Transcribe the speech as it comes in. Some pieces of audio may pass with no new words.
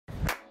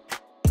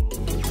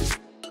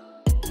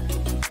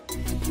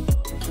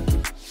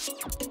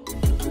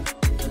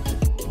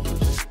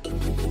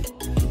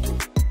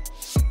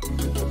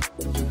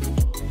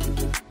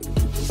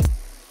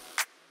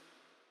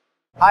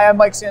Hi, I'm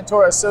Mike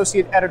Santora,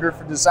 Associate Editor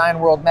for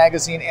Design World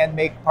Magazine and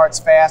Make Parts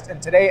Fast.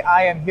 And today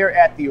I am here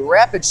at the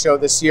RAPID show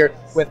this year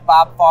with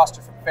Bob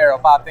Foster from FARO.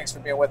 Bob, thanks for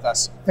being with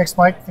us. Thanks,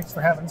 Mike. Thanks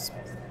for having us.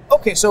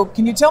 Okay, so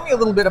can you tell me a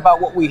little bit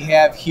about what we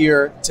have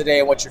here today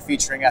and what you're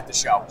featuring at the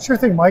show? Sure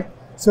thing, Mike.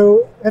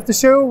 So at the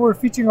show, we're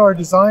featuring our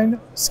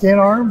design scan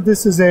arm.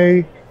 This is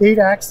a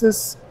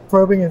 8-axis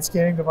probing and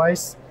scanning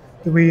device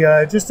that we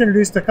just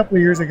introduced a couple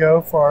of years ago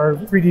for our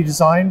 3D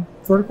design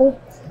vertical.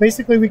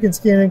 Basically, we can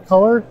scan in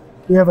color.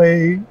 We have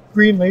a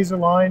green laser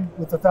line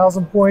with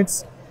 1,000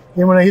 points.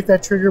 And when I hit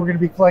that trigger, we're going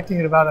to be collecting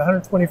at about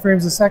 120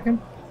 frames a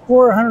second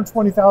or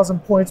 120,000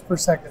 points per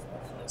second.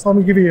 So let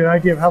me give you an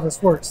idea of how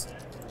this works.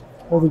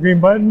 Hold the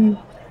green button,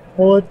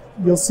 pull it.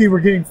 You'll see we're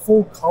getting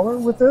full color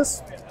with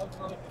this.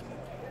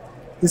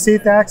 This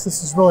 8th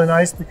axis is really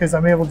nice because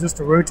I'm able just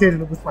to rotate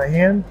it with my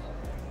hand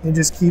and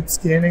just keep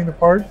scanning the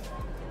part.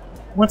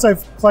 Once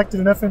I've collected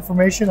enough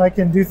information, I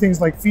can do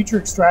things like feature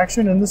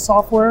extraction in this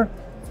software.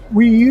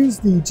 We use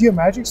the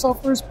Geomagic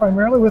softwares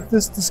primarily with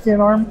this to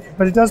scan arm,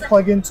 but it does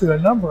plug into a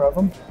number of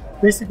them.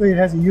 Basically, it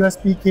has a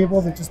USB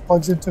cable that just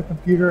plugs into a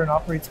computer and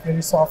operates many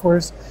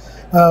softwares.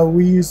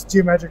 We use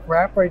Geomagic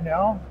Wrap right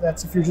now.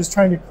 That's if you're just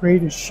trying to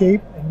create a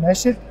shape and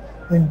mesh it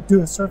and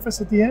do a surface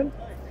at the end.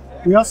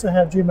 We also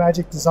have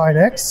Geomagic Design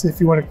X.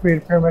 If you want to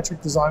create a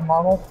parametric design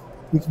model,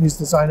 you can use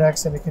Design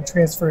X and it can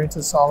transfer into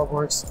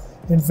SolidWorks,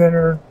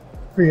 Inventor,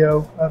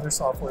 Creo, other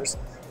softwares.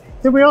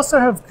 Then we also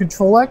have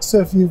Control X.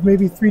 So if you've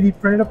maybe 3D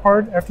printed a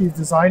part after you've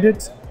designed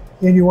it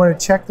and you want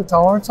to check the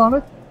tolerance on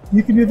it,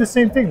 you can do the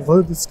same thing.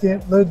 Load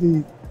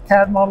the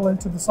CAD model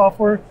into the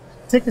software,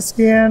 take a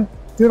scan,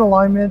 do an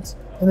alignment,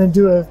 and then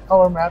do a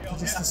color map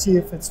just to see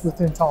if it's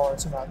within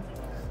tolerance or not.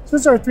 So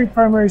those are our 3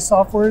 primary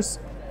softwares.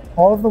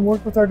 All of them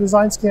work with our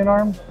design scan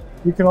arm.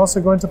 You can also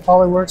go into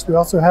PolyWorks. We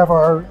also have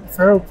our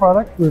FARO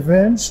product,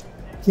 Revenge,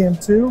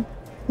 Cam2.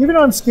 Even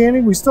on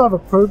scanning, we still have a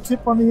probe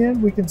tip on the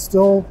end. We can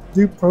still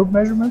do probe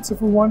measurements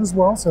if we want as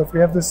well. So if we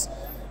have this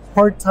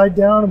part tied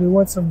down and we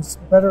want some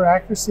better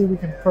accuracy, we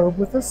can probe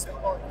with this.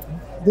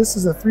 This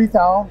is a 3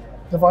 thou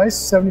device,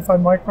 75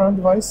 micron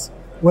device,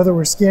 whether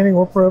we're scanning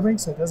or probing,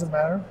 so it doesn't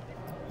matter.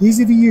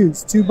 Easy to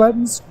use, 2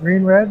 buttons,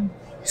 green, red,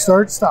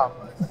 start, stop.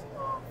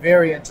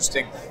 Very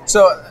interesting.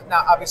 So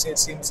now obviously it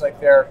seems like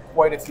there are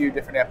quite a few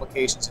different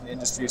applications and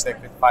industries that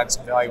could find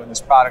some value in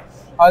this product.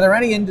 Are there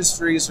any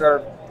industries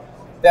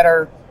that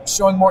are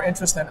showing more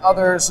interest than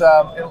others?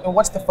 And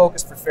what's the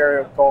focus for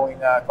FARO going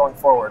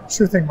forward?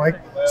 Sure thing, Mike.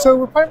 So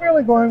we're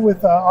primarily going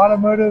with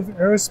automotive,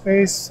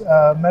 aerospace,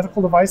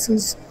 medical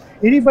devices.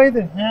 Anybody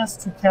that has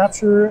to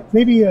capture,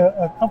 maybe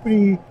a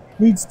company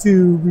needs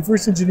to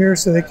reverse engineer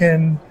so they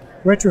can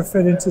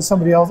retrofit into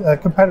somebody else, a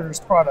competitor's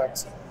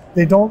products.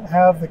 They don't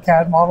have the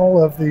CAD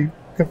model of the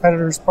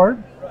competitor's part.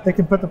 They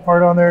can put the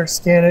part on there,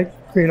 scan it,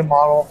 create a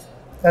model.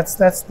 That's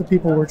the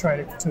people we're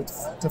trying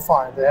to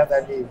find. They have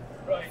that need.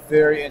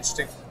 Very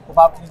interesting. Well,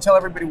 Bob, can you tell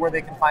everybody where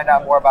they can find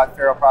out more about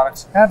FARO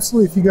products?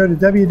 Absolutely. If you go to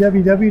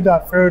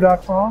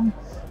www.faro.com,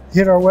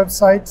 hit our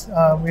website.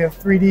 We have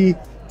 3D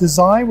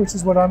design, which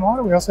is what I'm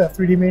on. We also have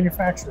 3D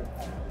manufacturing.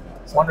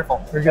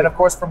 Wonderful. And of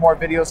course, for more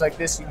videos like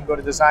this, you can go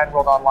to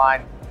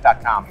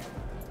designworldonline.com.